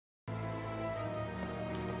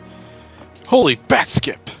Holy bat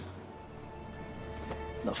skip!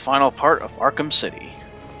 The final part of Arkham City.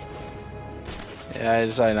 Yeah, I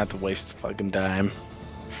decided not to waste the fucking dime.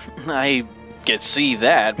 I could see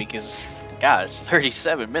that because, God, it's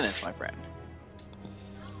 37 minutes, my friend.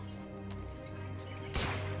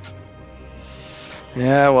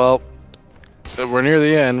 Yeah, well, we're near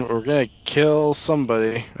the end. We're gonna kill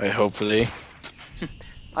somebody, hopefully.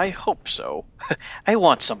 I hope so. I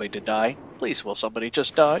want somebody to die. Please, will somebody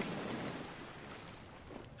just die?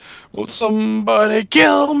 Will somebody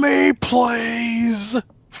kill me, please?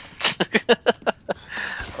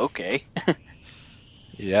 Okay.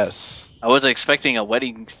 Yes. I wasn't expecting a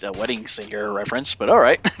wedding singer reference, but all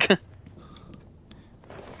right.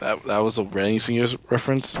 That was a wedding singer's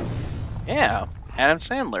reference. Yeah, Adam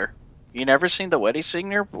Sandler. You never seen The Wedding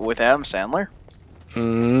Singer with Adam Sandler?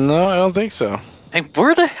 No, I don't think so. Hey,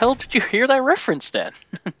 where the hell did you hear that reference then?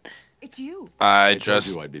 It's you. I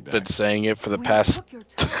just been saying it for the past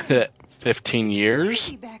 15 years.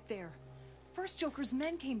 Back there. First Joker's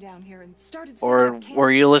men came down here and started. Or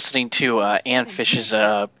were you listening to Ann Fish's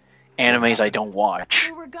animes I don't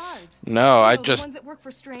watch? No, I just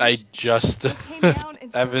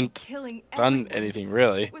haven't done anything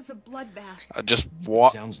really. It was a bloodbath. I just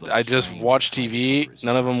watch TV.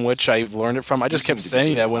 None of them which I've learned it from. I just kept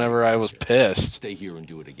saying that whenever I was pissed. Stay here and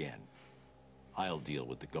do it again. I'll deal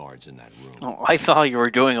with the guards in that room. Oh, I thought you were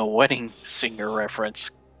doing a wedding singer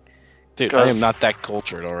reference. Dude, I am not that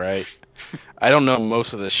cultured, alright? I don't know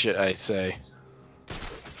most of the shit I say.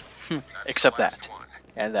 Except that.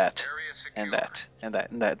 And that. And that. And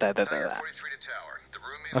that. And that.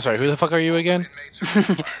 I'm sorry, who the fuck are you again?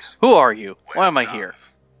 Who are you? Why am I here?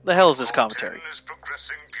 The hell is this commentary?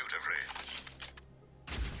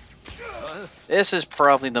 This is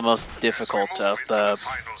probably the most difficult of the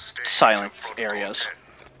silent areas.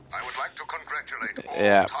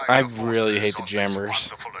 Yeah, I really hate the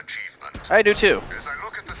jammers. I do too.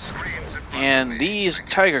 And these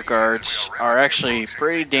tiger guards are actually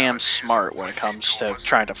pretty damn smart when it comes to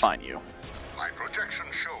trying to find you. My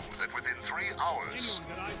projections show that within 3 hours,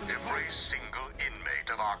 every single inmate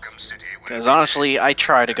of Arkham City will... Because honestly, I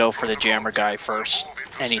try to go for the jammer guy first,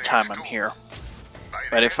 anytime I'm here.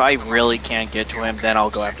 But if I really can't get to him, then I'll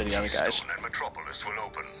go after the other guys. Metropolis will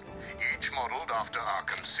open, each modeled after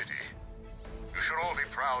Arkham City. You should all be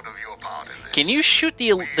proud of your part in this. Can you shoot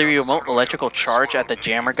the remote electrical charge at the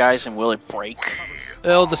jammer guys and will it break?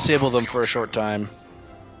 It'll disable them for a short time.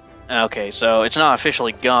 Okay, so it's not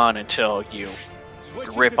officially gone until you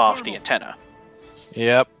rip off the antenna.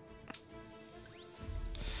 Yep.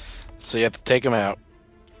 So you have to take them out.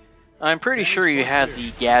 I'm pretty sure you had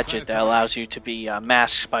the gadget that allows you to be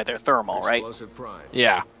masked by their thermal, right?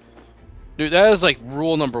 Yeah. Dude, that is like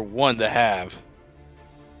rule number 1 to have.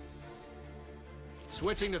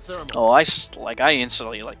 Switching to thermal. Oh, I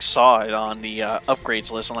instantly saw it on the upgrades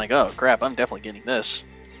list. I'm like, oh crap, I'm definitely getting this.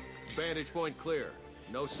 Vantage point clear.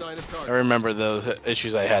 No sign of target. I remember those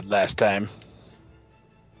issues I had last time.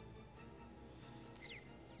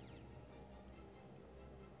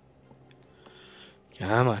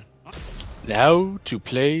 Come on. Now to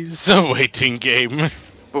play the waiting game.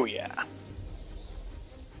 Oh yeah.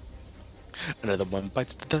 Another one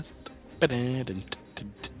bites the dust.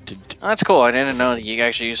 That's cool. I didn't know that you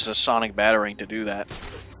actually use the sonic battering to do that.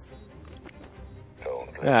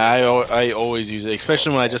 Yeah, I always use it,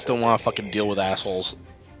 especially when I just don't want to fucking deal with assholes.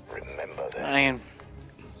 I mean,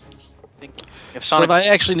 if So Sonic, if I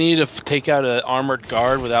actually need to take out an armored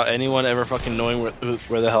guard without anyone ever fucking knowing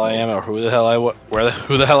where the hell I am or who the hell I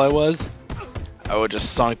was, I would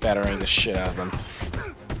just sonic battering the shit out of them.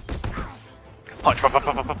 punch,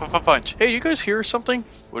 punch. Hey, you guys hear something?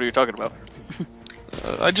 What are you talking about?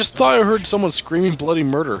 I just thought I heard someone screaming bloody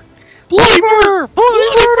murder. Bloody murder!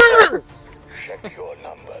 Bloody murder! Check your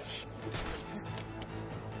numbers.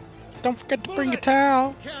 Don't forget to bring a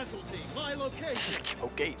towel. Casualty, my location.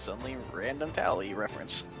 Okay, suddenly random tally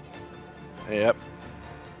reference. Yep.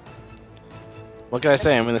 What can I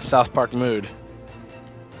say? I'm in the South Park mood.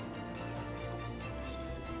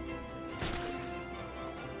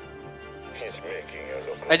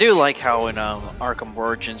 I do like how in Arkham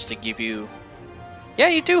Origins they give you... Yeah,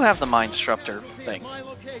 you do have the Mind Disruptor thing.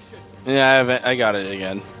 Yeah, I got it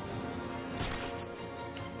again.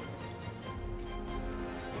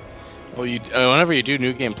 Well, whenever you do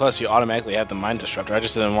New Game Plus, you automatically have the Mind Disruptor. I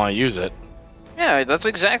just didn't want to use it. Yeah, that's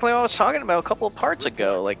exactly what I was talking about a couple of parts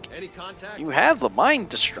ago. Like, you have the Mind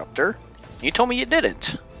Disruptor. You told me you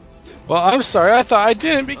didn't. Well, I'm sorry. I thought I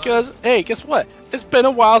didn't because, hey, guess what? It's been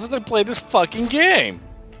a while since I played this fucking game.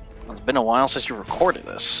 It's been a while since you recorded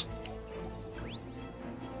this.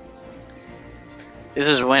 This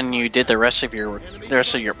is when you did the rest of your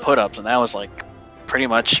put-ups, and that was like pretty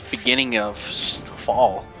much beginning of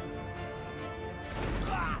fall.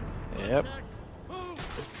 Yep.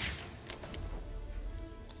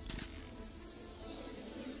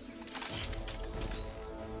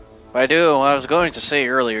 But what I was going to say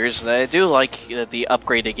earlier is that I do like that the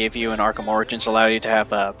upgrade they gave you in Arkham Origins allow you to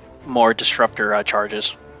have more disruptor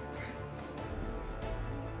charges.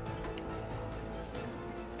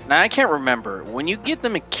 Now I can't remember, when you get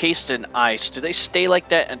them encased in ice, do they stay like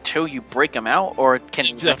that until you break them out, or can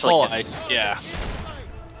you full ice? Yeah.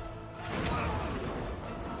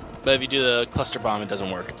 But if you do the cluster bomb, it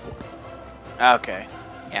doesn't work. Okay.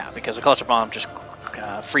 Yeah, because the cluster bomb just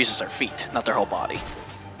freezes their feet, not their whole body.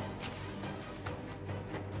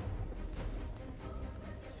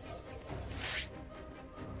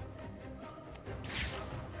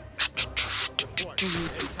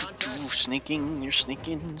 Sneaking, you're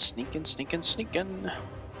sneaking. The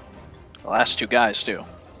last two guys, too.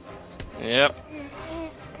 Yep.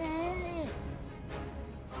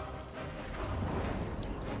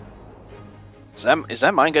 Is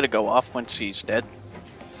that mine gonna go off once he's dead?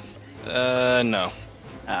 No.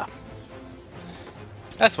 Ah.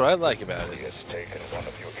 That's what I like about it.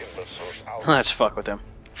 Let's fuck with him.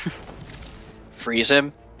 Freeze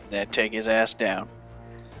him, then take his ass down.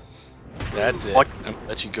 That's it. What? I'm gonna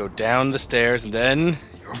let you go down the stairs and then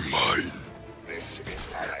you're mine.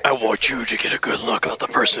 I want you to get a good look at the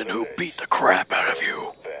person who beat the crap out of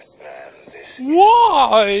you.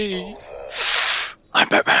 Why? I'm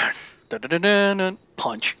Batman. Da-da-da-da-da.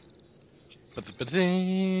 Punch.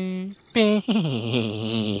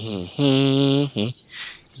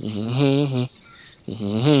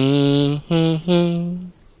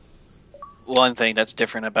 One thing that's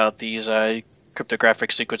different about these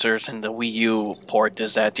cryptographic sequencers in the Wii U port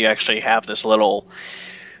is that you actually have this little...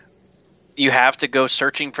 You have to go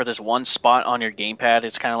searching for this one spot on your gamepad.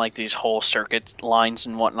 It's kind of like these whole circuit lines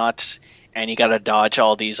and whatnot. And you gotta dodge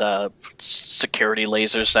all these security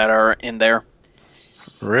lasers that are in there.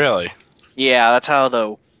 Really? Yeah, that's how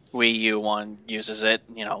the Wii U one uses it.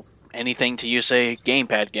 You know, anything to use a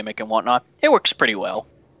gamepad gimmick and whatnot. It works pretty well.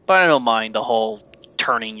 But I don't mind the whole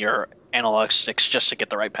turning your analog sticks just to get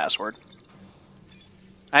the right password.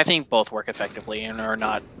 I think both work effectively and are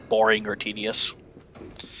not boring or tedious.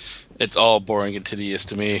 It's all boring and tedious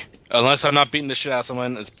to me. Unless I'm not beating the shit out of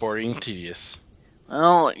someone, it's boring and tedious.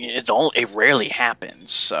 Well, it rarely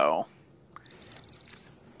happens, so...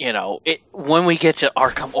 You know, when we get to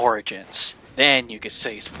Arkham Origins, then you could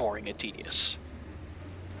say it's boring and tedious.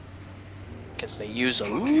 Because they use a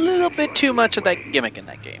little bit too much of that gimmick in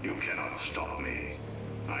that game. You cannot stop me.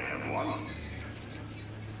 I have won.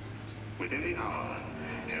 Within the hour,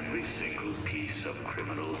 every single piece of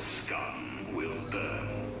criminal scum will burn.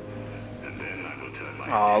 And then I will turn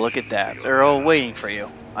my... Oh, look at that. They're all waiting for you.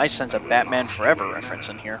 I sense a Batman Forever reference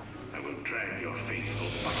in here. I will drag your faithful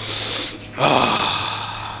and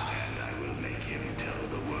I will make him tell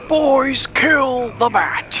the world. Boys, kill the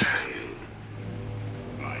Bat!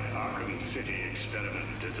 My Arkham City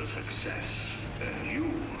experiment is a success. And you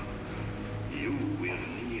will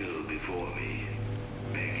kneel before me,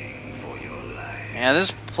 begging for your life. Yeah,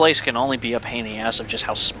 this place can only be a pain in the ass of just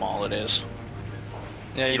how small it is.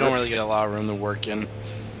 Yeah, you don't really get a lot of room to work in.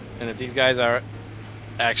 And if these guys are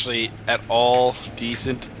actually at all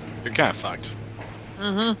decent, you're kind of fucked.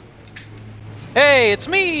 Mm-hmm. Hey, it's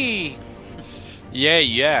me! Yeah,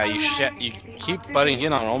 you keep butting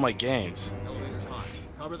in on all my games. Elevator's hot.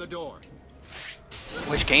 Cover the door.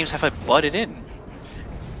 Which games have I butted in?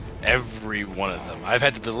 Every one of them. I've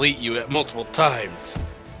had to delete you at multiple times.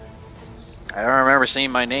 I don't remember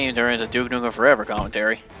seeing my name during the Duke Nukem Forever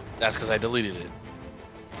commentary. That's because I deleted it.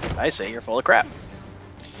 I say you're full of crap.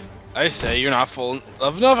 I say you're not full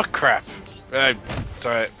of enough crap. I'm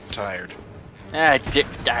tired. I do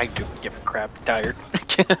give a crap. Tired.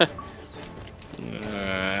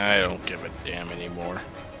 I don't give a damn anymore.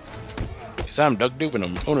 Because I'm Doug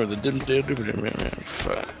Duvenham, owner of the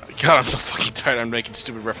God, I'm so fucking tired. I'm making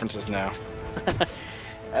stupid references now.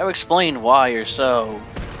 I'll explain why you're so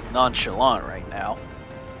nonchalant right now.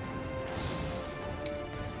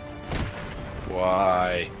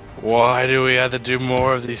 Why? Why do we have to do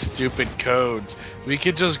more of these stupid codes? We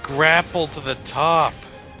could just grapple to the top.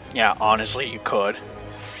 Yeah, honestly, you could.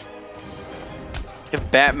 If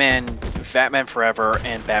Batman Forever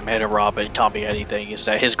and Batman and Robin taught me anything, is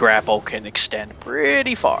that his grapple can extend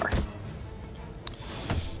pretty far.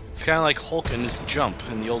 It's kind of like Hulk and his jump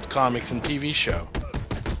in the old comics and TV show.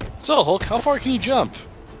 So, Hulk, how far can you jump?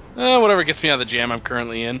 Whatever gets me out of the jam I'm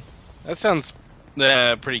currently in. That sounds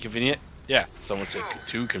pretty convenient. Yeah, someone said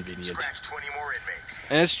too convenient. Scratch 20 more inmates.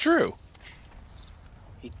 And it's true.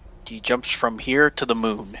 He jumps from here to the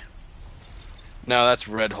moon. No, that's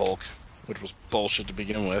Red Hulk, which was bullshit to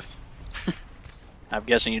begin with. I'm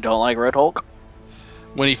guessing you don't like Red Hulk?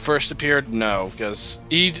 When he first appeared, no, because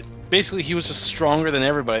he was just stronger than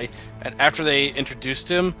everybody, and after they introduced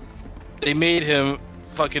him, they made him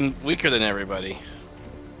fucking weaker than everybody.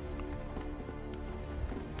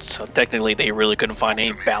 So technically they really couldn't find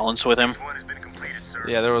any balance with him.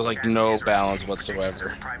 Yeah, there was like no balance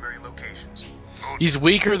whatsoever. He's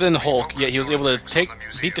weaker than Hulk, yet he was able to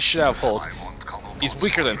beat the shit out of Hulk. He's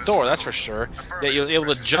weaker than Thor, that's for sure. Yet he was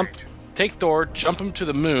able to take Thor, jump him to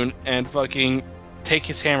the moon, and fucking take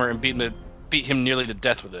his hammer and beat him nearly to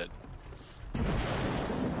death with it.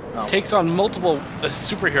 Oh. Takes on multiple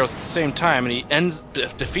superheroes at the same time, and he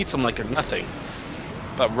defeats them like they're nothing.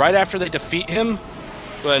 But right after they defeat him,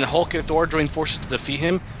 when Hulk and Thor join forces to defeat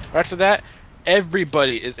him, right after that,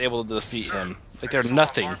 everybody is able to defeat him. Like they're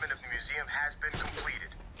nothing.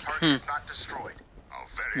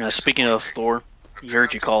 Speaking of Thor, you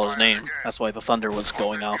heard you call his name. That's why the thunder was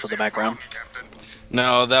going off in the background.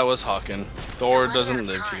 No, that was Hawken. Thor doesn't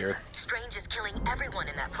live here. Strange is killing everyone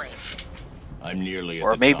in that place. I'm nearly at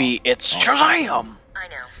Or the maybe top. it's I'll Shazam! I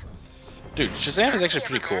know. Dude, Shazam is actually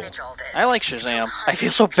pretty cool. I like Shazam. I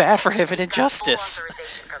feel so bad for him in Injustice.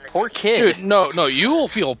 Poor kid. Dude, no, you will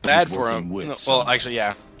feel bad He's for working him. with Well, someone. actually,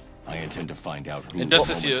 yeah. I intend to find out who.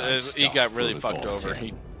 Injustice, the moment I he stop got really protocol fucked over.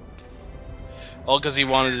 10. All because he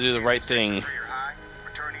wanted to do the right thing.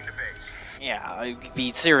 Yeah,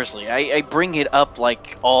 seriously, I bring it up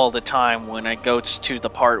like all the time when I go to the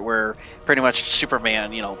part where pretty much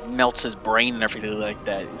Superman, melts his brain and everything like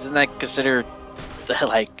that. Isn't that considered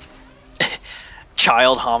like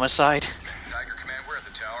child homicide?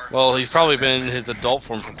 Well, he's probably been in his adult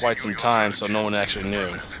form for quite some time, so no one actually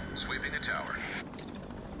knew.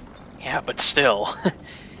 Yeah, but still,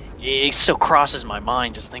 it still crosses my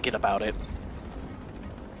mind just thinking about it.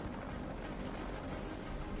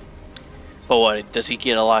 But what, does he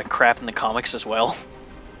get a lot of crap in the comics as well?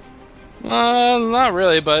 Not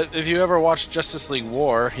really, but if you ever watch Justice League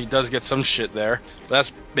War, he does get some shit there. But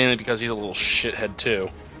that's mainly because he's a little shithead too.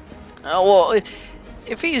 Well,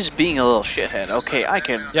 if he's being a little shithead, okay, I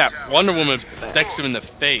can... Yeah, Wonder Woman decks him in the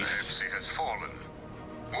face.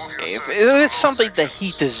 Okay, if it's something that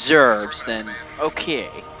he deserves, then okay.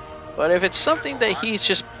 But if it's something that he's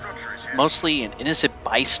just mostly an innocent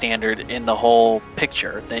bystander in the whole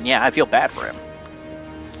picture, then yeah, I feel bad for him.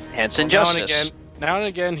 Hence Injustice. Now and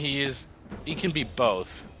again, he can be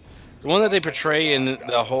both. The one that they portray in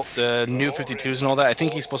the new 52s and all that, I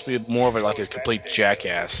think he's supposed to be more of a complete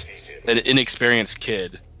jackass, an inexperienced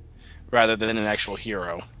kid, rather than an actual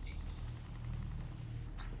hero.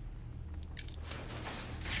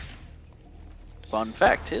 Fun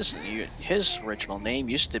fact, his original name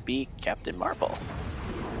used to be Captain Marvel.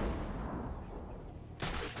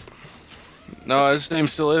 No, his name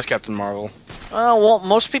still is Captain Marvel. Well,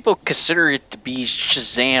 most people consider it to be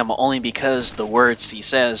Shazam only because the words he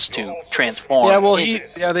says to transform. Yeah, well,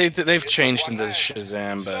 they've changed into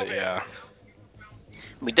Shazam, but yeah.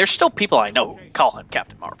 I mean, there's still people I know who call him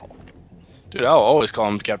Captain Marvel. Dude, I'll always call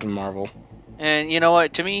him Captain Marvel. And you know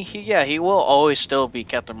what? To me, he will always still be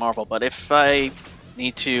Captain Marvel. But if I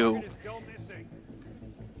need to...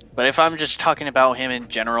 But if I'm just talking about him in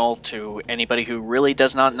general to anybody who really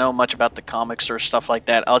does not know much about the comics or stuff like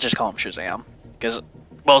that, I'll just call him Shazam. Because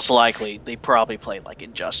most likely, they probably played like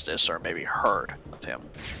Injustice or maybe heard of him.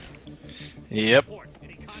 Yep.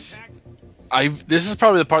 This is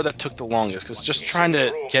probably the part that took the longest, because just trying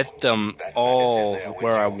to get them all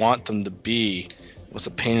where I want them to be was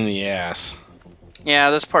a pain in the ass.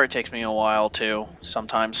 Yeah, this part takes me a while too,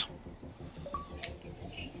 sometimes.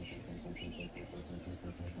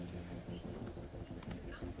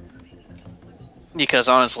 Because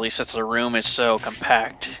honestly, since the room is so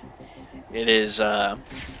compact,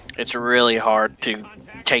 it's really hard to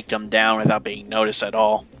take them down without being noticed at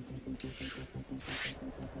all.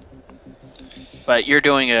 But you're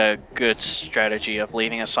doing a good strategy of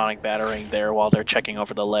leaving a sonic batarang there while they're checking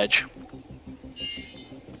over the ledge.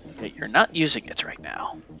 But you're not using it right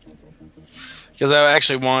now. Because I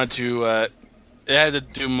actually wanted to, it had to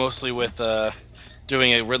do mostly with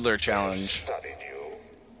doing a Riddler challenge.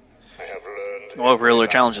 What Riddler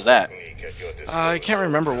challenge is that? I can't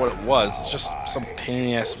remember what it was. It's just some pain in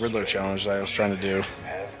the ass Riddler challenge that I was trying to do.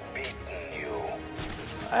 It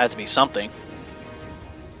had to be something.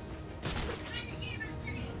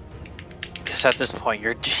 Guess at this point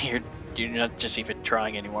you're not just even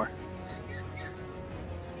trying anymore.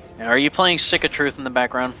 Now, are you playing Sick of Truth in the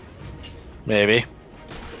background? Maybe.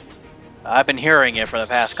 I've been hearing it for the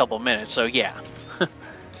past couple minutes, so yeah.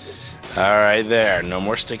 Alright, there. No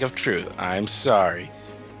more stick of truth. I'm sorry.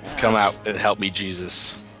 Come out and help me,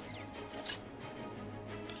 Jesus.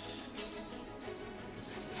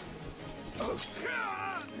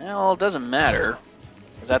 Well, it doesn't matter.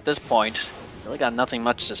 Because at this point, I really got nothing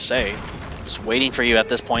much to say. Just waiting for you at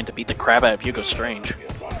this point to beat the crap out of Hugo Strange.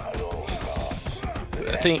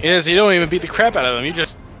 The thing is, you don't even beat the crap out of him. You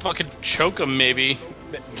just fucking choke him, maybe.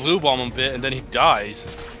 Blue bomb him a bit, and then he dies.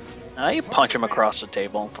 You punch him across the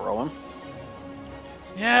table and throw him.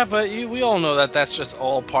 Yeah, but we all know that that's just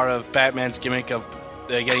all part of Batman's gimmick of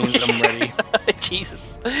getting them ready.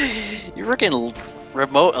 Jesus. You freaking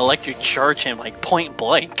remote electric charge him like point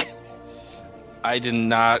blank. I did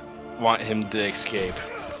not want him to escape.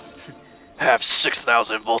 Have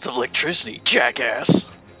 6,000 volts of electricity, jackass.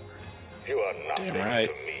 You are nothing Damn right.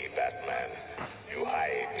 to me, Batman. You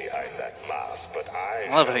hide behind that mask, but I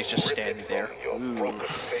love how he's just standing there. Ooh,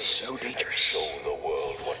 So dangerous.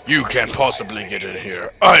 You can't possibly get in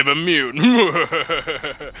here. I'm immune.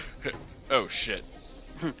 Oh shit.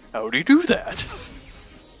 How'd he do that?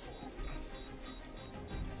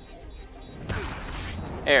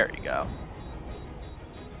 There you go.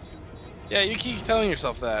 Yeah, you keep telling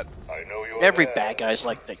yourself that. I know you Every bad guy's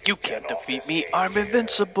like that. You can't defeat me. I'm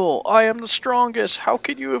invincible. I am the strongest. How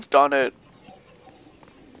could you have done it?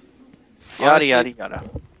 Yada Honestly, yada yada.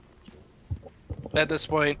 At this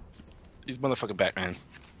point, he's motherfucking Batman.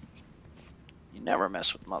 You never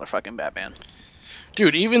mess with motherfucking Batman.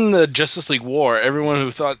 Dude, even the Justice League War, everyone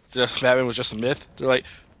who thought Batman was just a myth, they're like,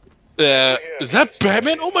 is that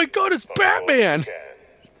Batman? Oh my god, it's Batman!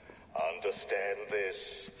 understand this.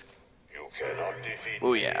 You cannot defeat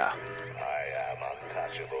Oh yeah. I am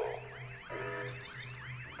untouchable.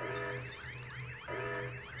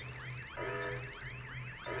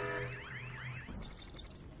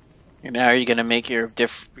 And now you're gonna make your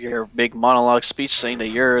big monologue speech saying that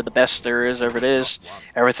you're the best there is ever it is.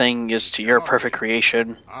 Everything is to your perfect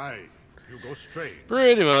creation. I, Hugo Strange,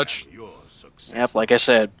 Pretty much. your success Yep, like I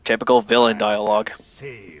said, typical villain dialogue.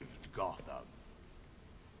 saved Gotham.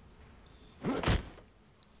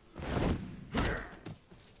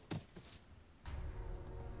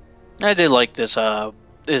 I did like this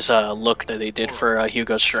look that they did for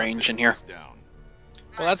Hugo Strange in here.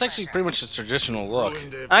 Well, that's actually pretty much a traditional look.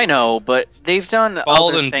 I know, but they've done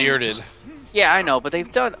Bald other and things. bearded. Yeah, I know, but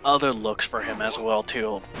they've done other looks for him as well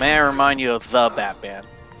too. May I remind you of the Batman?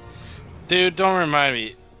 Dude, don't remind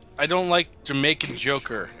me. I don't like Jamaican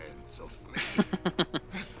Joker.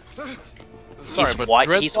 Sorry, He's but white.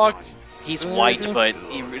 dreadlocks? He's white, but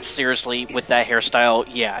seriously, with that hairstyle,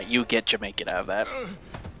 yeah, you get Jamaican out of that.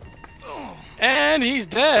 And he's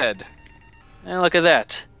dead. And look at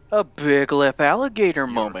that. A big lip alligator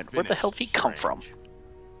moment. Where the hell did he come from?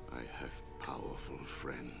 I have powerful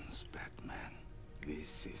friends, Batman.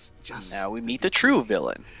 This is just Now we meet the true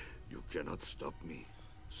villain. You cannot stop me.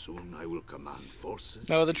 Soon I will command forces.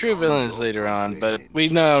 No, the true villain is later on, but we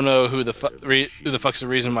now know who the fuck's the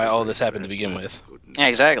reason why all this happened to begin with. Yeah,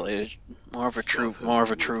 exactly. It's more of a true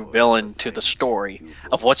villain to the story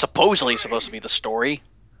of what's supposedly supposed to be the story.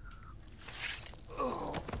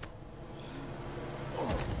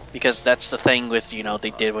 Because that's the thing with, you know, they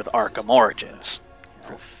did with Arkham Origins.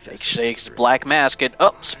 They shakes Black Mask and,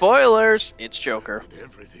 oh, spoilers! It's Joker.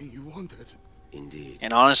 Everything you wanted. Indeed.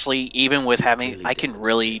 And honestly, even with having, I can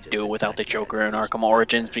really do without the Joker in Arkham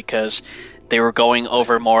Origins because they were going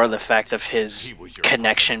over more of the fact of his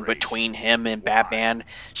connection between him and Batman,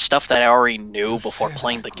 stuff that I already knew before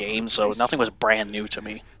playing the game, so nothing was brand new to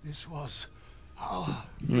me. This was our...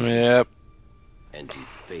 Yep. And you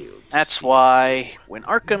failed. That's why when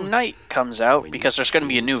Arkham Knight comes out, because there's going to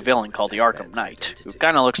be a new villain called the Arkham Knight, who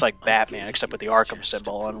kind of looks like Batman except with the Arkham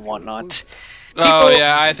symbol and whatnot. Oh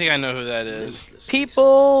yeah, I think I know who that is.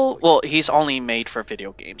 People, well, he's only made for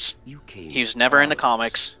video games. He was never in the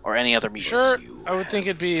comics or any other media. Sure, I would think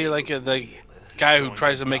it'd be like the guy who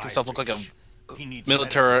tries to make himself look like a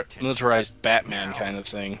militarized Batman kind of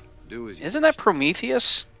thing. Isn't that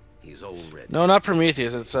Prometheus? He's already. No, not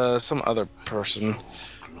Prometheus. It's some other person.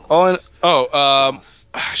 Shit,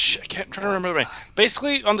 I can't try to remember the name.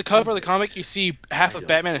 Basically, on the cover of the comic, you see half of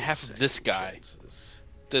Batman and half of this guy.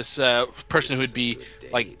 This person who would be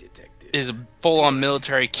like is full-on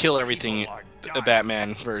military, kill everything, a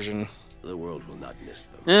Batman version. The world will not miss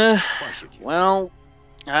them. Well,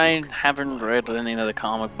 I haven't read any of the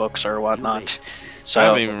comic books or whatnot, so I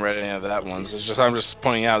haven't even read any of that ones. It's just I'm just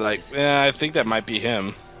pointing out, like, yeah, I think that might be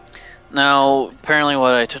him. now apparently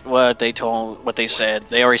what they said,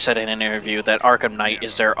 they already said in an interview that Arkham Knight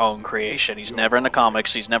is their own creation. He's never in the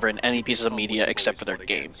comics. He's never in any pieces of media except for their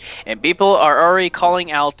game, and people are already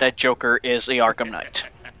calling out that Joker is the Arkham Knight.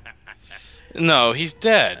 No, he's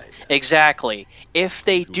dead. Exactly. If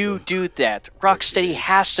they do that, Rocksteady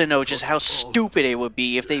has to know just how stupid it would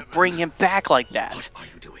be if they bring him back like that. What are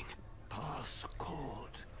you doing?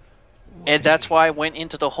 And that's why I went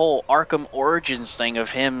into the whole Arkham Origins thing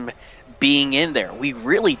of him being in there. We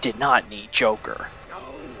really did not need Joker.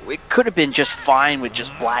 It could have been just fine with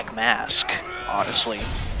just Black Mask, honestly.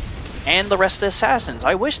 And the rest of the assassins.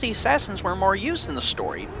 I wish the assassins were more used in the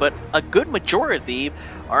story, but a good majority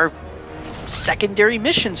are secondary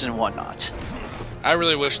missions and whatnot. I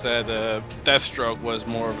really wish that Deathstroke was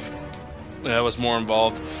more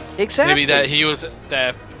involved. Exactly. Maybe that he was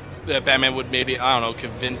that Batman would maybe, I don't know,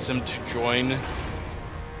 convince him to join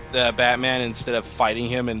the Batman instead of fighting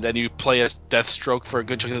him, and then you play as Deathstroke for a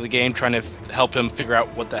good chunk of the game, trying to help him figure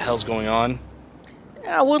out what the hell's going on.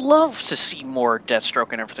 I would love to see more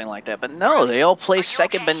Deathstroke and everything like that, but no, they all play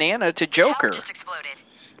second banana to Joker.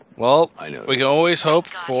 Well, I know. we can always hope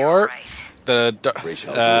for the Rachel was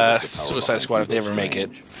the power Suicide behind Squad if they Hugo ever make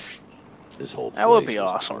it. Strange. This whole That would place be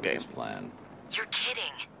was awesome part of game. his plan. You're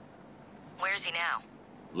kidding. Where is he now?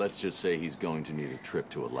 Let's just say he's going to need a trip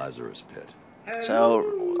to a Lazarus pit.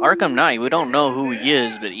 So, Arkham Knight, we don't know who he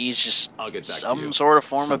is, but he's just I'll get back to some you. sort of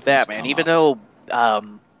form of Something's Batman, come even up.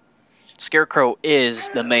 though Scarecrow is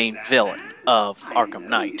the main villain of Arkham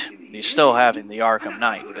Knight. He's still having the Arkham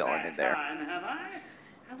Knight villain in there.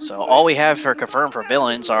 So all we have for confirmed for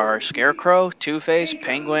villains are Scarecrow, Two-Face,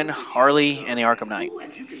 Penguin, Harley, and the Arkham Knight.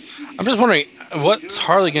 I'm just wondering what's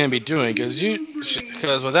Harley going to be doing,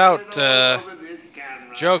 because without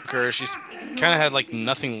Joker, she's kind of had like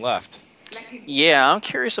nothing left. Yeah, I'm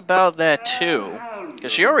curious about that too.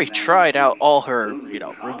 Because she already tried out all her,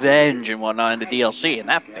 revenge and whatnot in the DLC, and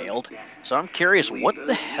that failed. So I'm curious what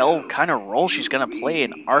the hell kind of role she's going to play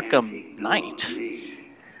in Arkham Knight.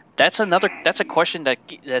 That's a question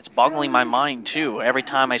that's boggling my mind too every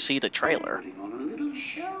time I see the trailer.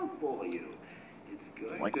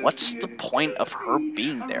 Like, what's the point of her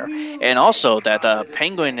being there? And also that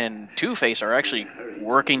Penguin and Two-Face are actually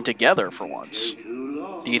working together for once.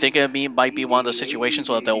 Do you think might be one of the situations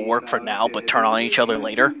where they'll work for now but turn on each other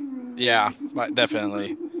later? Yeah,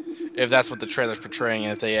 definitely. If that's what the trailer's portraying,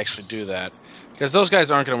 and if they actually do that, because those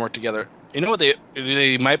guys aren't going to work together. You know what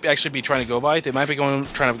they might actually be trying to go by? They might be trying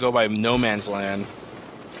to go by No Man's Land.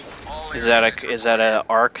 Is that a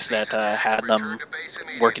arc that had them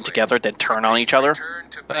working together then turn on each other?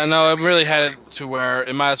 No, it really had it to where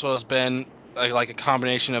it might as well have been like a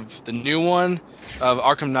combination of the new one of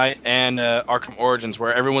Arkham Knight and Arkham Origins,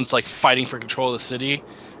 where everyone's like fighting for control of the city,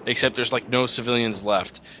 except there's like no civilians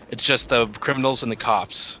left. It's just the criminals and the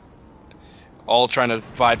cops, all trying to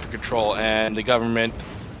fight for control, and the government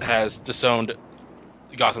has disowned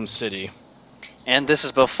Gotham City. And this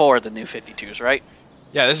is before the New 52s, right?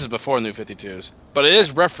 Yeah, this is before New 52s, but it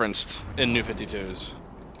is referenced in New 52s.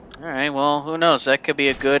 Alright, well, who knows? That could be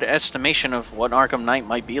a good estimation of what Arkham Knight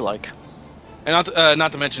might be like. And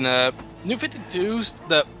not to mention, New 52s,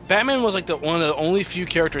 the Batman was like one of the only few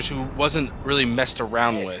characters who wasn't really messed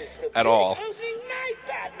around with at all.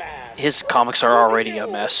 His comics are already a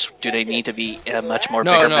mess. Do they need to be a much more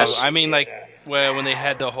bigger mess? I mean, like, when they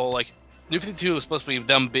had the whole, like, New 52 was supposed to be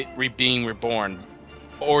them being reborn.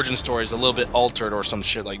 Origin stories a little bit altered or some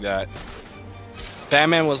shit like that.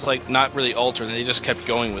 Batman was, like, not really altered, and they just kept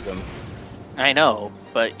going with him. I know,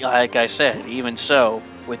 but like I said, even so,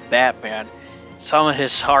 with Batman, some of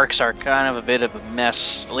his arcs are kind of a bit of a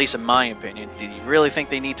mess, at least in my opinion. Do you really think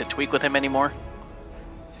they need to tweak with him anymore?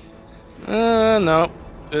 No.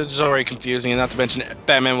 It's already confusing, and not to mention,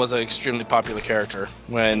 Batman was an extremely popular character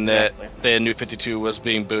when Exactly. the New 52 was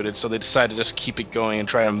being booted, so they decided to just keep it going and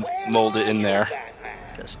try and mold it in there.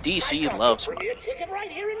 Because DC loves money.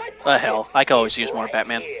 Hell, I could always use more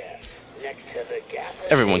Batman.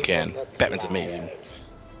 Everyone can. Batman's amazing.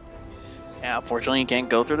 Yeah, unfortunately you can't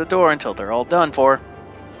go through the door until they're all done for.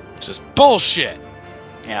 Which is bullshit!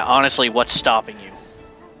 Yeah, honestly, what's stopping you?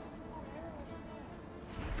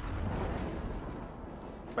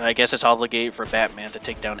 But I guess it's obligated for Batman to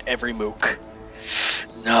take down every mook.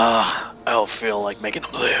 Nah, I don't feel like making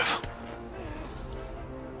them live.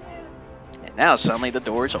 And now suddenly the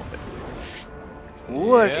door is open.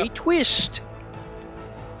 What a twist!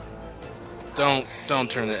 Don't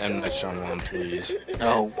turn the M. Night Shyamalan on, please.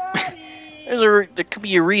 Oh, there could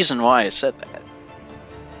be a reason why I said that.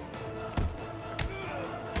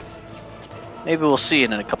 Maybe we'll see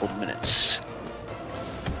it in a couple of minutes.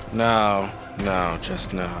 No,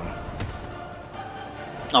 just no.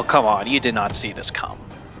 Oh, come on, you did not see this come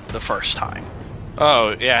the first time.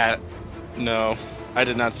 Oh, yeah. No, I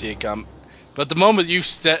did not see it come. But the moment you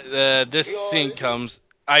this scene comes,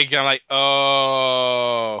 I'm like,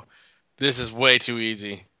 oh, This is way too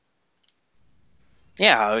easy.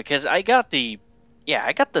 Yeah, because I got the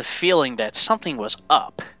feeling that something was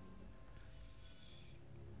up.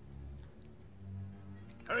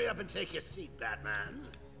 Hurry up and take your seat, Batman.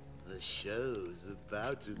 The show's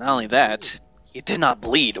about to Not only that, he did not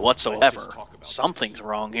bleed whatsoever. Something's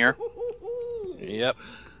wrong here. Yep.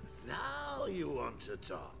 Now you want to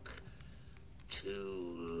talk.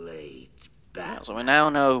 Too late, Batman. Yeah, so we now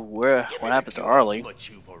know what happened to Harley. But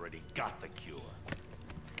you've already got the cure.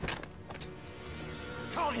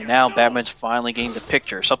 And now Batman's finally getting the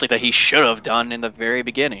picture, something that he should have done in the very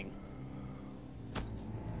beginning.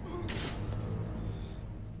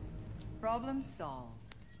 Problem solved.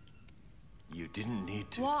 You didn't need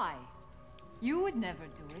to. Why? You would never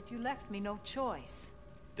do it. You left me no choice.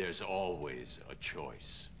 There's always a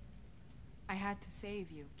choice. I had to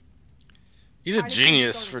save you. He's a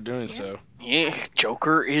genius for doing so. Yeah,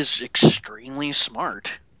 Joker is extremely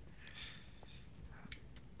smart.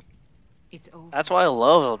 It's over. That's why I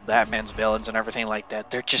love Batman's villains and everything like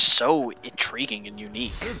that. They're just so intriguing and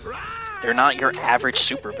unique. They're not your average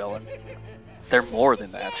supervillain. They're more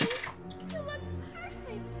than that. You look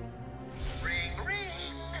perfect. Ring, ring.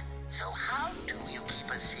 So how do you keep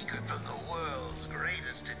a secret from the world's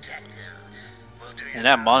greatest detective? We'll do And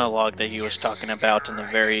that monologue that he was talking about in the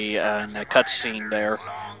very in that cutscene there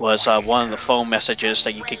was one of the phone messages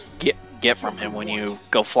that you could get from him when you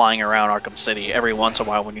go flying around Arkham City. Every once in a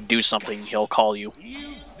while, when you do something, he'll call you.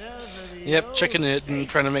 Yep, checking it and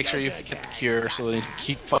trying to make sure you get the cure so that he can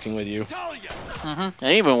keep fucking with you. And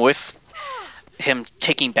even with him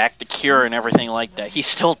taking back the cure and everything like that, he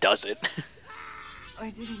still does it. Or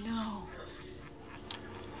did he know?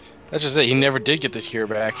 That's just it. He never did get the cure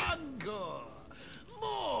back. Encore!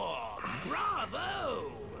 More!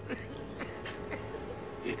 Bravo!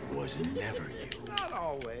 It was never you. Not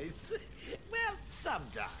always. Well,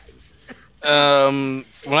 sometimes.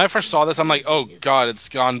 When I first saw this, I'm like, oh god, it's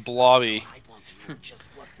gone blobby. I want to know just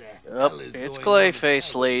what the Yep, hell is it's going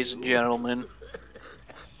Clayface, on. ladies and gentlemen.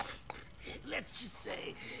 Let's just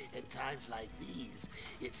say, at times like these,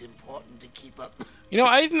 it's important to keep up. You know,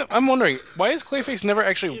 I'm wondering, why is Clayface never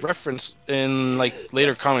actually referenced in, like,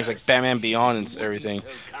 later comics, like Batman Beyond and everything?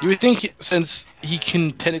 You would think, since he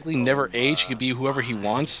can technically never age, he could be whoever he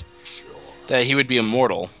wants, that he would be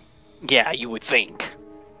immortal. Yeah, you would think.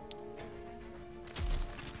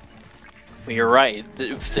 But you're right.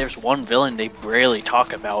 If there's one villain they rarely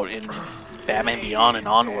talk about in Batman Beyond and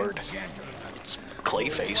onward, it's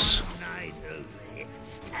Clayface.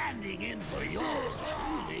 Standing in for yours,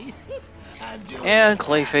 truly. And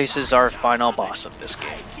Clayface is our final boss of this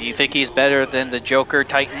game. Do you think he's better than the Joker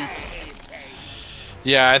Titan?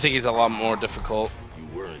 Yeah, I think he's a lot more difficult.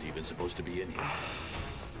 You weren't even supposed to be in here.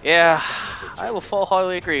 Yeah, I will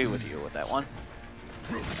full-heartedly agree with you with that one.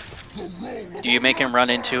 Do you make him run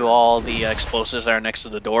into all the explosives that are next to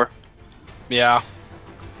the door? Yeah.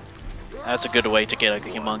 That's a good way to get a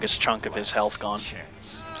humongous chunk of his health gone.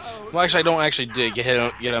 Well, actually, I don't actually get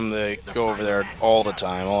him to go over there all the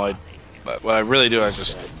time. But what I really do,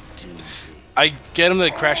 I get him to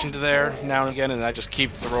crash into there now and again, and I just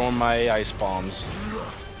keep throwing my ice bombs.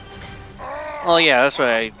 Well, yeah, that's what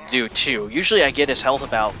I do too. Usually I get his health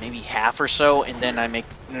about maybe half or so, and then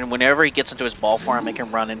whenever he gets into his ball form, I make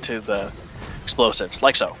him run into the explosives,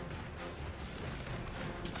 like so.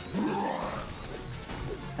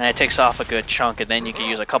 And it takes off a good chunk, and then you can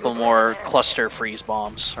use a couple more cluster freeze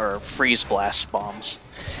bombs, or freeze blast bombs.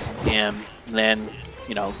 And then,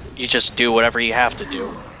 you know, you just do whatever you have to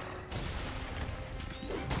do.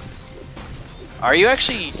 Are you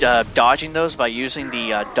actually dodging those by using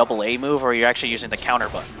the AA move, or are you actually using the counter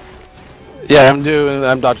button? Yeah,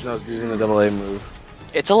 I'm dodging those using the AA move.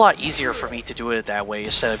 It's a lot easier for me to do it that way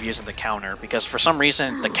instead of using the counter, because for some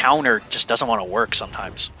reason the counter just doesn't want to work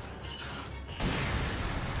sometimes.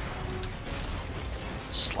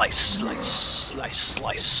 Slice, slice, slice,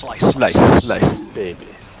 slice, slice, Slice, slice, baby.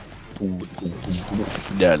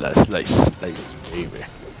 Yeah, slice, slice, baby.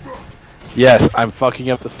 Yes, I'm fucking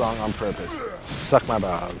up the song on purpose. Suck my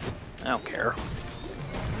balls. I don't care.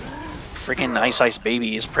 Freaking Ice Ice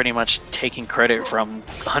Baby is pretty much taking credit from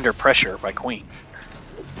Under Pressure by Queen.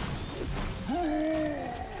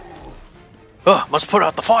 Oh, must put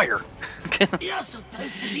out the fire!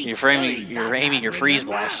 You're aiming your freeze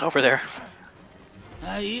blast over there.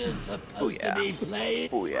 Oh yeah.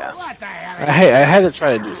 Oh yeah. I had to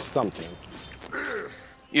try to do something.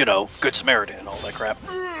 You know, Good Samaritan and all that crap.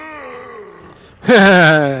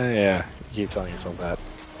 Yeah, you keep telling yourself that.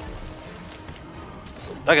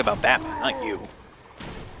 Talking about Batman, not you.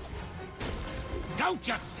 Don't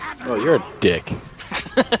just stand Oh, you're a dick.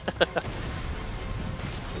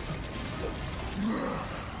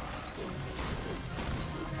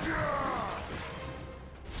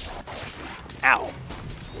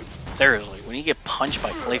 punched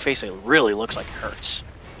by Clayface, it really looks like it hurts.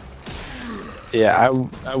 Yeah,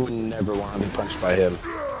 I would never want to be punched by him.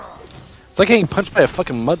 It's like getting punched by a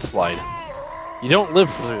fucking mudslide. You don't live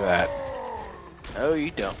through that. No,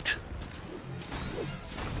 you don't.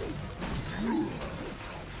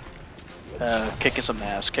 Kicking some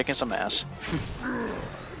ass, kicking some ass.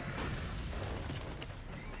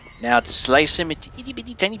 Now to slice him into itty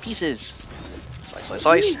bitty tiny pieces. Slice, slice,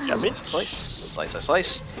 slice. Slice, slice, slice, slice,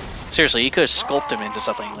 slice. Seriously, you could have sculpted him into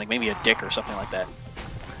something, like maybe a dick or something like that.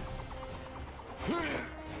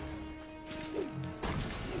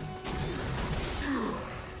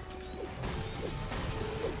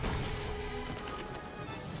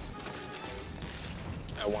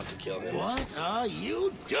 I want to kill him. What are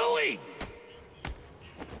you doing?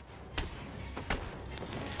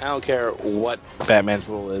 I don't care what Batman's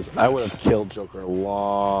rule is. I would have killed Joker a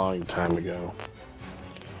long time ago.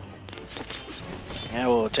 Yeah,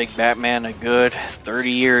 well, it'll take Batman a good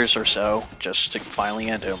 30 years or so just to finally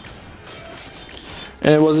end him.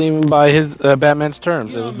 And it wasn't even by his Batman's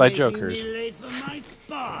terms. It was by Joker's.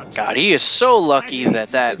 God, he is so lucky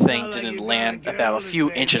that that thing didn't land about a few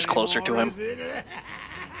inches closer to him.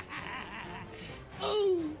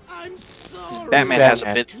 Oh, I'm sorry.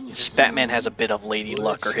 Batman has a bit of lady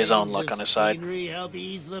luck or his own luck on his side. Help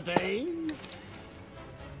ease the pain?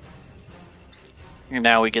 And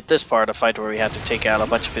now we get this part of the fight where we have to take out a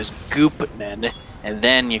bunch of his goop men, and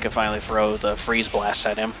then you can finally throw the freeze blast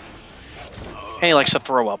at him. And he likes to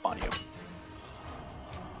throw up on you.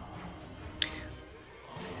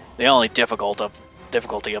 The only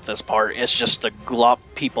difficulty of this part is just the glop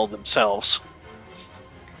people themselves.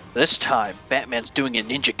 This time, Batman's doing it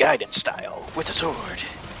Ninja Gaiden style, with a sword.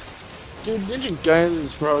 Dude, Ninja Gaiden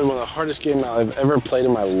is probably one of the hardest games I've ever played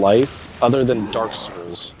in my life, other than Dark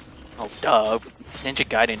Souls. Oh, duh. Ninja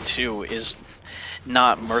Gaiden 2 is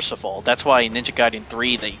not merciful. That's why in Ninja Gaiden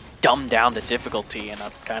 3 they dumbed down the difficulty, and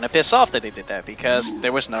I'm kind of pissed off that they did that, because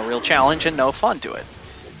there was no real challenge and no fun to it.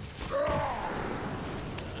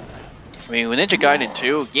 I mean, with Ninja Gaiden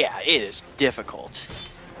 2, yeah, it is difficult.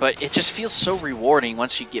 But it just feels so rewarding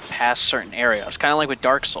once you get past certain areas. Kind of like with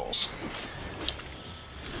Dark Souls.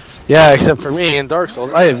 Yeah, except for me in Dark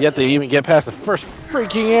Souls, I have yet to even get past the first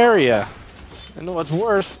freaking area. And what's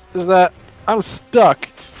worse is that I'm stuck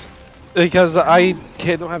because I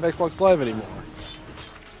don't have Xbox Live anymore.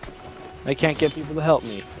 I can't get people to help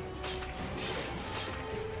me.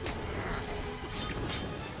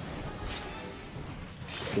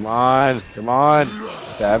 Come on, come on.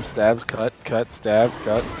 Stab, stab, cut, cut, stab,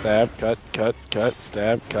 cut, stab, cut, cut, cut,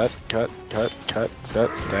 stab, cut, cut, cut, cut,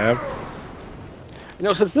 cut, stab. You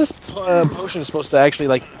know, since this potion is supposed to actually,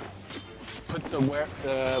 like, put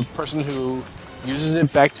the person who uses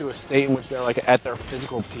it back to a state in which they're, like, at their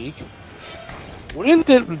physical peak, wouldn't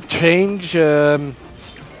it change the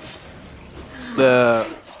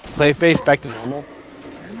Clayface back to normal?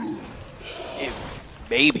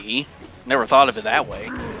 Maybe. Never thought of it that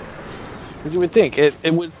way. Because you would think it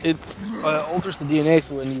alters the DNA,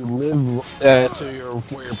 so when you live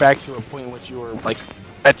where you're back to a point in which you were like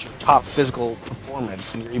at your top physical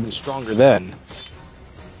performance, and you're even stronger then.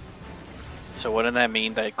 So wouldn't that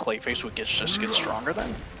mean that Clayface would just get stronger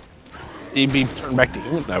then? He'd be turned back to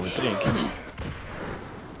human, I would think.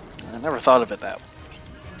 I never thought of it that way.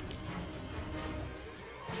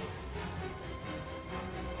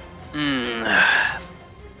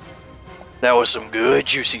 That was some good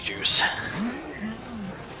juicy juice.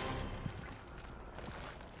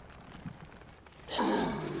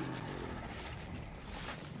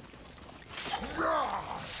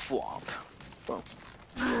 Swamp. Boom.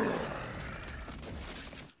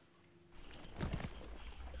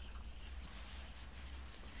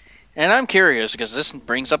 And I'm curious because this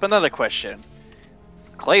brings up another question.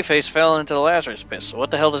 Clayface fell into the Lazarus pit, so what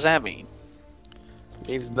the hell does that mean?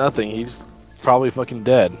 Means nothing. He's probably fucking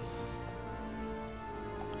dead.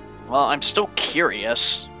 Well, I'm still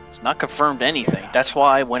curious. It's not confirmed anything. That's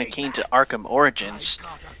why when it came to Arkham Origins,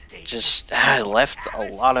 just left a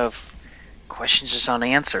lot of questions just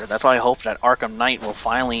unanswered. That's why I hope that Arkham Knight will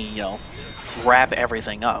finally, you know, wrap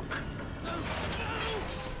everything up.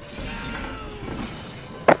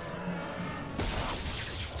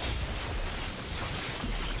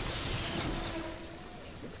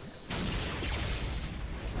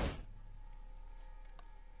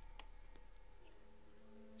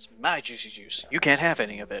 It's my juicy juice. You can't have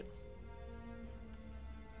any of it.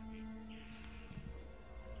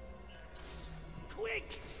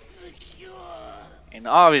 Quick, the cure. And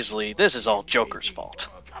obviously, this is all Joker's fault.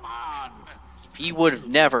 Come on. If he would have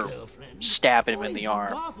never stabbed him in the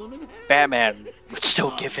arm, Batman would still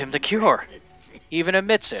give him the cure. He even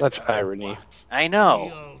admits it. Such irony. I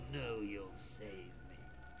know. You'll know you'll save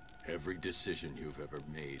me. Every decision you've ever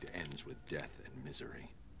made ends with death and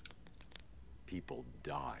misery. People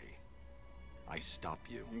die. I stop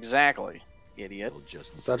you. Exactly, idiot. You'll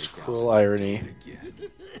just Such break cruel out and irony. do it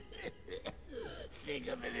again. Think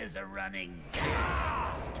of it as a running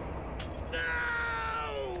gag.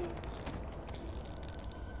 No!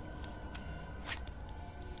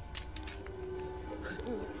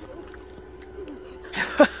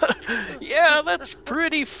 Yeah, that's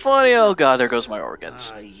pretty funny. Oh god, there goes my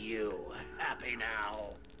organs. Are you happy now?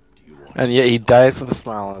 Do you want And yet he dies with a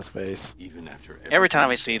smile on his face. even after Every time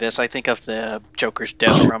I see this, I think of the Joker's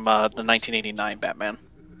death from the 1989 Batman.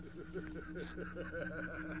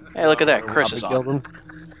 Hey, look at that. Chris is Killed on. him.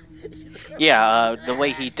 Yeah, the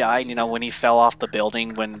way he died, you know, when he fell off the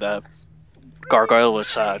building, when the gargoyle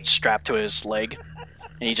was strapped to his leg,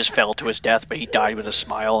 and he just fell to his death, but he died with a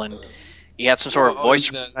smile, and he had some sort of voice.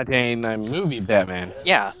 The 1989 movie Batman.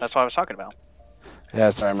 Yeah, that's what I was talking about. Yeah,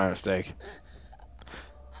 sorry, my mistake.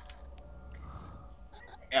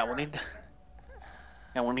 Yeah, when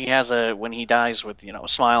he dies with, you know, a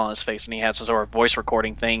smile on his face, and he had some sort of voice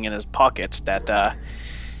recording thing in his pockets that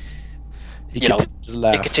He you know, continued to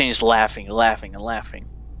laugh. it continues laughing, laughing, and laughing.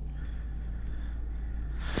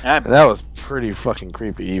 And that was pretty fucking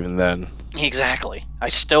creepy even then. Exactly. I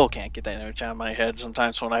still can't get that image out of my head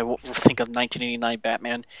sometimes when I think of 1989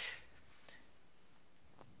 Batman.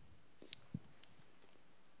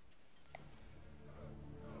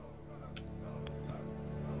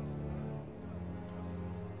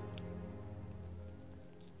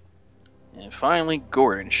 And finally,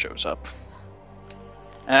 Gordon shows up.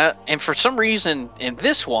 And for some reason, in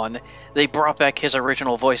this one, they brought back his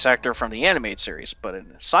original voice actor from the animated series, but in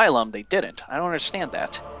Asylum, they didn't. I don't understand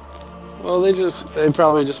that. Well, they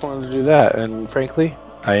probably just wanted to do that, and frankly,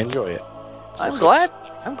 I enjoy it. So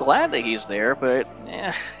I'm glad that he's there, but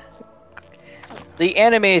the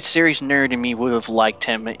animated series nerd in me would have liked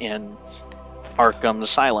him in Arkham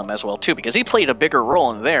Asylum as well too, because he played a bigger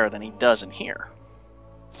role in there than he does in here.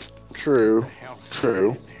 True.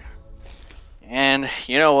 And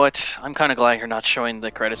you know what? I'm kind of glad you're not showing the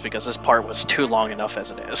credits because this part was too long enough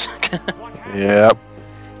as it is. Yep.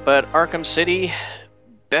 But Arkham City,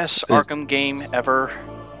 best Arkham game ever.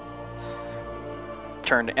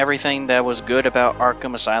 Turned everything that was good about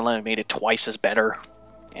Arkham Asylum and made it twice as better.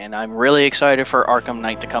 And I'm really excited for Arkham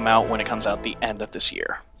Knight to come out when it comes out the end of this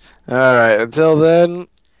year. Alright, until then,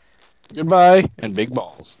 goodbye and big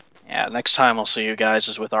balls. Yeah, next time I'll see you guys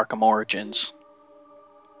is with Arkham Origins.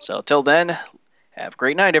 So till then, have a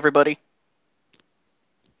great night, everybody.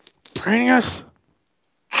 Bring us.